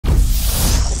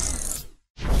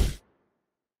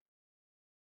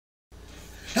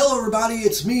everybody,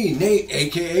 it's me, Nate,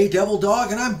 aka Devil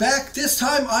Dog, and I'm back. This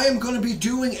time I am going to be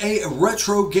doing a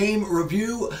retro game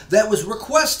review that was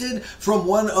requested from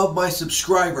one of my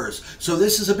subscribers. So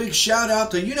this is a big shout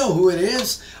out to you know who it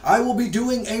is. I will be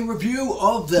doing a review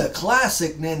of the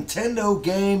classic Nintendo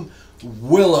game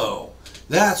Willow.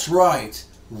 That's right,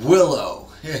 Willow.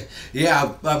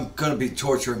 Yeah, I'm going to be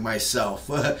torturing myself.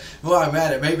 Well, I'm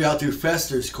at it. Maybe I'll do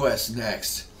Fester's Quest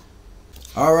next.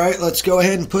 Alright, let's go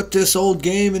ahead and put this old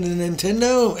game in the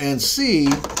Nintendo and see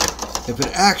if it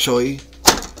actually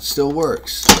still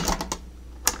works.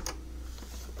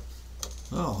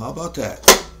 Oh, how about that?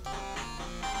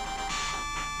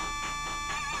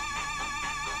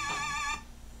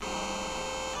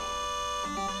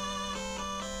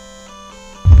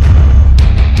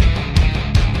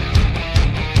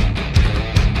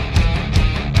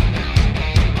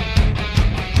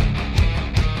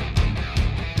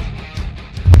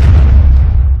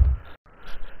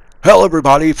 Hello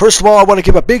everybody, first of all I want to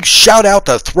give a big shout out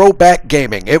to Throwback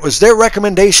Gaming. It was their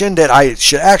recommendation that I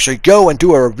should actually go and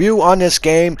do a review on this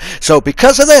game, so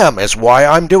because of them is why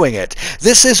I'm doing it.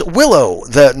 This is Willow,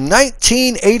 the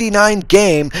 1989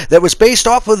 game that was based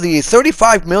off of the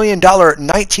 $35 million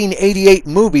 1988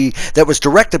 movie that was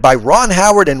directed by Ron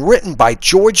Howard and written by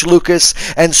George Lucas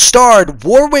and starred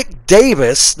Warwick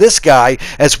Davis, this guy,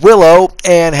 as Willow,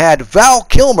 and had Val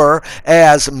Kilmer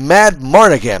as Mad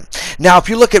Mardigan. Now if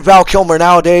you look at Val Kilmer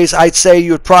nowadays, I'd say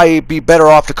you would probably be better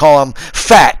off to call him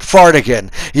Fat Fartigan.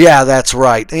 Yeah, that's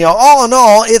right. You know, all in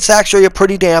all, it's actually a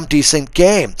pretty damn decent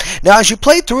game. Now, as you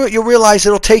play through it, you'll realize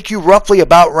it'll take you roughly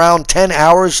about around 10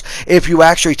 hours if you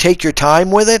actually take your time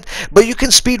with it, but you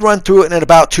can speed run through it in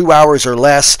about 2 hours or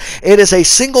less. It is a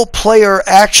single-player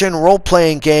action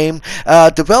role-playing game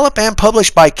developed and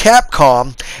published by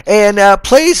Capcom, and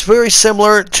plays very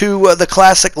similar to the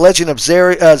classic Legend of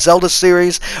Zelda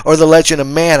series or the Legend of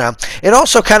Mana. It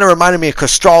also kind of reminded me of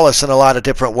Castralis in a lot of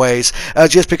different ways,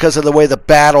 just because of the way the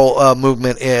battle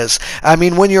movement is. I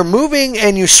mean, when you're moving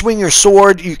and you swing your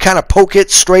sword, you kind of poke it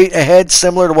straight ahead,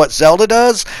 similar to what Zelda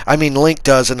does. I mean, Link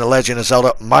does in the Legend of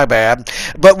Zelda, my bad.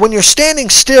 But when you're standing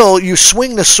still, you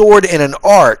swing the sword in an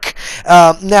arc.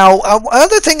 Now,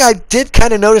 other thing I did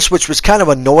kind of notice, which was kind of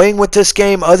annoying with this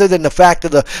game, other than the fact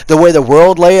of the way the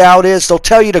world layout is, they'll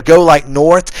tell you to go like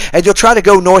north, and you'll try to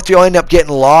go north, you'll end up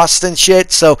getting lost and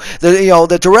shit. So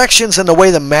the directions and the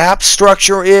way the map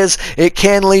structure is, it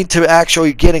can lead to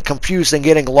actually getting confused and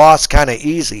getting lost kind of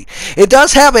easy. It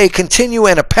does have a continue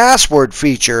and a password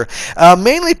feature,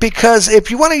 mainly because if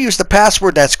you want to use the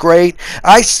password, that's great.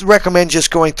 I recommend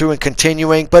just going through and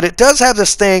continuing, but it does have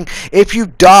this thing, if you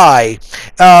die,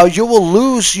 you will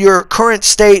lose your current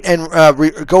state and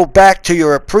go back to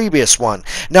your previous one.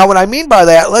 Now what I mean by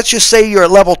that, let's just say you're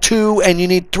at level 2 and you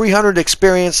need 300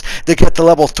 experience to get to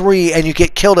level 3 and you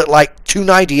get killed at like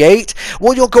 298,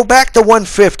 well, you'll go back to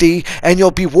 150 and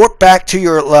you'll be warped back to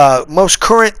your most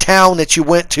current town that you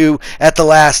went to at the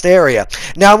last area.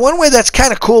 Now, one way that's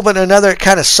kind of cool, but another it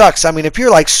kind of sucks. I mean, if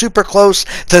you're like super close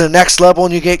to the next level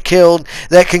and you get killed,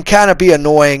 that can kind of be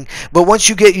annoying, but once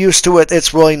you get used to it,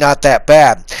 it's really not that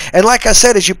bad. And like I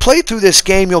said, as you play through this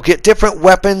game, you'll get different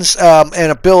weapons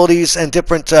and abilities and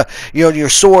different, your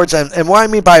swords, and what I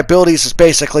mean by abilities is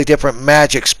basically different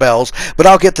magic spells, but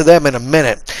I'll get to them in a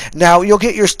minute. Now, you'll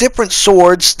get your different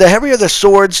swords. The heavier the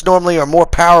swords normally are more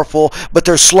powerful, but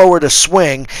they're slower to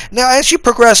swing. Now, as you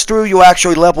progress through, you'll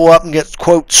actually level up and get,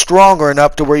 quote, stronger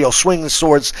enough to where you'll swing the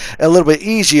swords a little bit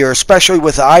easier, especially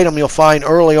with the item you'll find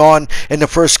early on in the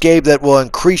first game that will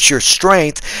increase your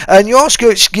strength. And you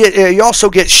also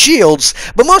get shields,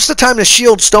 but most of the time the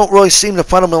shields don't really seem to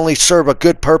fundamentally serve a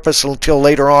good purpose until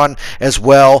later on as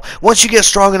well. Once you get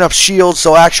strong enough shields,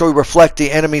 they'll actually reflect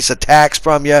the enemy's attacks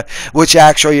from you, which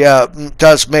actually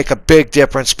does make a big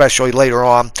difference, especially later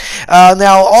on.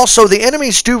 Now, also, the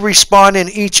enemies do respawn in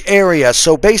each area,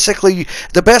 so basically,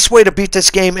 the best way to beat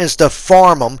this game is to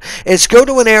farm them. Is go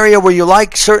to an area where you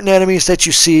like certain enemies that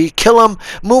you see, kill them,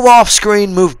 move off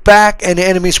screen, move back, and the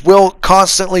enemies will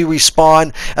constantly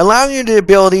respawn, allowing you the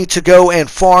ability to go and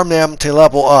farm them to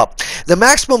level up. The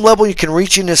maximum level you can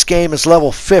reach in this game is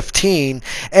level 15,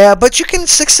 but you can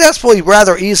successfully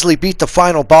rather easily beat the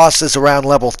final bosses around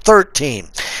level 13.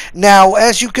 Now,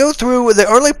 as you go through the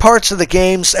early parts of the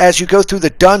games, as you go through the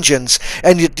dungeons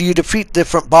and you defeat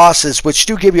different bosses, which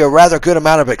do give you a rather good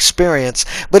amount of experience,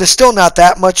 but it's still not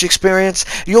that much experience,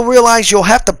 you'll realize you'll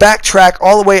have to backtrack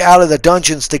all the way out of the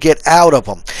dungeons to get out of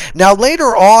them. Now,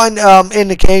 later on in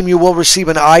the game, you will receive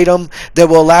an item that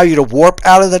will allow you to warp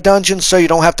out of the dungeon so you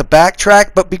don't have to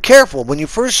backtrack, but be careful. When you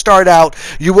first start out,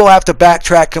 you will have to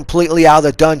backtrack completely out of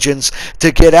the dungeons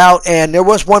to get out, and there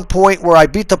was one point where I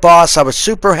beat the boss. I was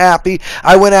super happy.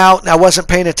 I went out and I wasn't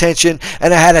paying attention,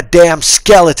 and I had a damn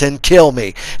skeleton kill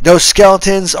me. Those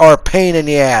skeletons are a pain in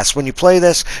the ass. When you play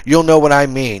this, you'll know what I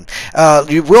mean.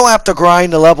 You will have to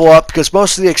grind to level up, because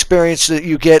most of the experience that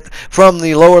you get from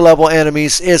the lower level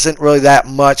enemies isn't really that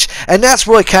much, and that's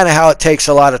really kind of how it takes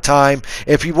a lot of time.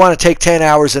 If you want to take 10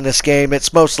 hours in this game,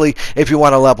 it's mostly if you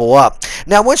want to level up.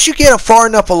 Now, once you get far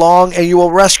enough along, and you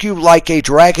will rescue like a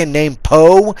dragon named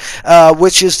Poe,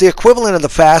 which is the equivalent of the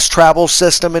fast travel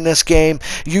system in this game.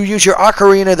 You use your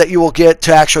ocarina that you will get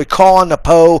to actually call on the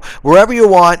Poe wherever you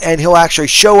want, and he'll actually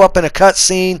show up in a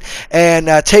cutscene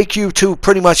and take you to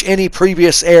pretty much any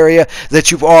previous area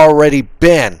that you've already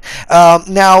been.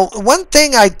 Now, one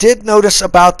thing I did notice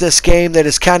about this game that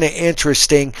is kind of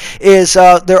interesting is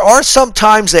there are some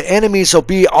times that enemies will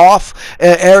be off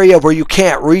an area where you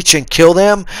can't reach and kill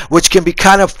them, which can be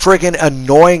kind of friggin'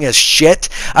 annoying as shit.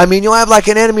 I mean, you'll have like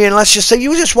an enemy, and let's just say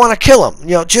you just want to kill him,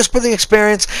 you know, just for the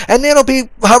experience, and then it'll be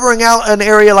hovering out an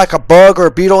area like a bug or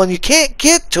a beetle, and you can't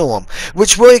get to them,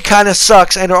 which really kind of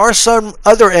sucks. And there are some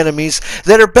other enemies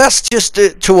that are best just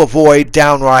to avoid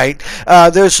downright.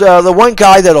 There's the one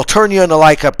guy that'll turn you into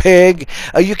like a pig.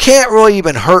 You can't really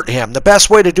even hurt him. The best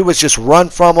way to do is just run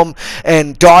from him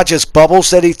and dodge his bubbles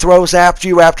that he throws after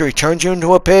you after he turns you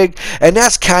into a pig, and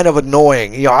that's kind of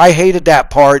annoying. You know, I hated that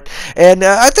part, and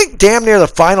I think damn near the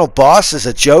final boss is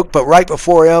a joke, but right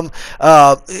before him,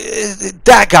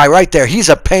 that guy right there, he's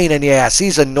a pain in the ass.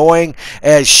 He's annoying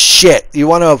as shit. You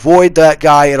want to avoid that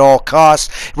guy at all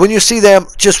costs. When you see them,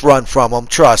 just run from them,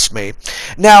 trust me.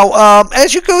 Now,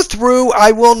 as you go through,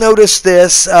 I will notice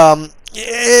this.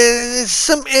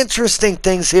 Some interesting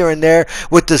things here and there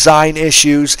with design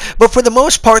issues, but for the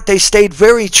most part they stayed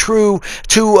very true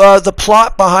to the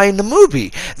plot behind the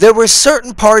movie. There were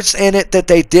certain parts in it that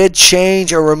they did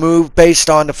change or remove based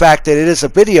on the fact that it is a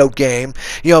video game,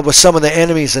 you know, with some of the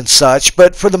enemies and such,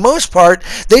 but for the most part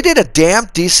they did a damn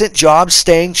decent job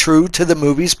staying true to the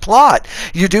movie's plot.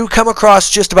 You do come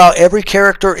across just about every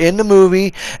character in the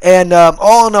movie, and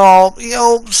all in all, you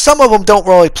know, some of them don't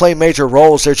really play major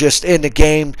roles. They're just in the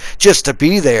game just to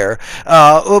be there,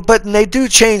 but they do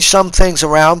change some things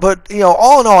around. But you know,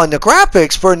 all in all, the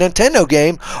graphics for a Nintendo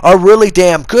game are really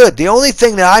damn good. The only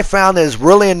thing that I found is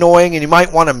really annoying, and you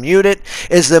might want to mute it,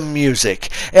 is the music.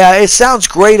 It sounds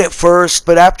great at first,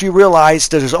 but after you realize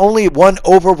that there's only one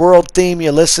overworld theme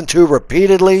you listen to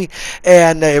repeatedly,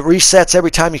 and it resets every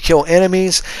time you kill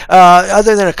enemies,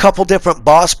 other than a couple different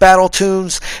boss battle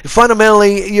tunes,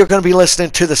 fundamentally you're going to be listening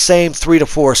to the same 3 to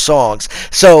 4 songs.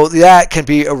 So that can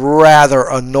be rather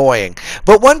annoying.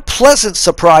 But one pleasant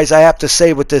surprise I have to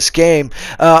say with this game,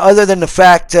 other than the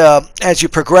fact as you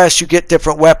progress you get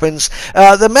different weapons,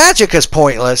 the magic is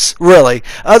pointless, really.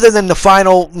 Other than the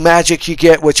final magic you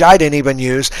get, which I didn't even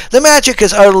use, the magic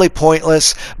is utterly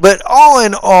pointless. But all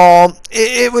in all,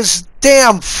 it was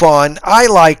damn fun. I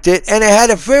liked it, and it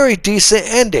had a very decent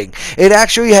ending. It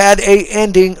actually had a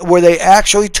ending where they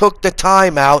actually took the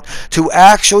time out to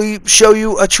actually show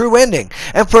you a true ending,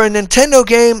 and for a Nintendo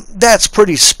game, that's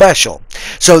pretty special.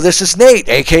 So this is Nate,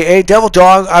 aka Devil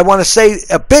Dog. I want to say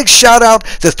a big shout out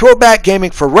to Throwback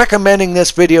Gaming for recommending this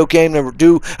video game to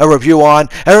do a review on.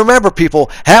 And remember,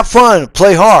 people, have fun,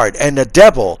 play hard, and the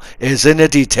devil is in the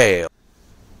detail.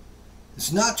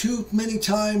 It's not too many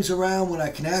times around when I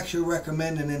can actually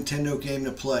recommend a Nintendo game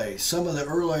to play. Some of the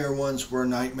earlier ones were a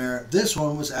nightmare. This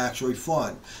one was actually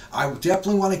fun. I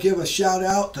definitely want to give a shout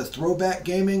out to Throwback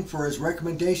Gaming for his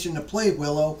recommendation to play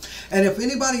Willow. And if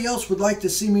anybody else would like to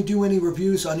see me do any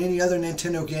reviews on any other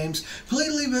Nintendo games,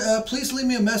 please leave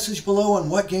me a message below on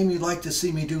what game you'd like to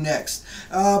see me do next.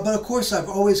 But of course, I've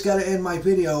always got to end my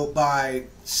video by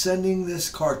sending this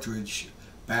cartridge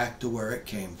back to where it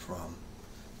came from.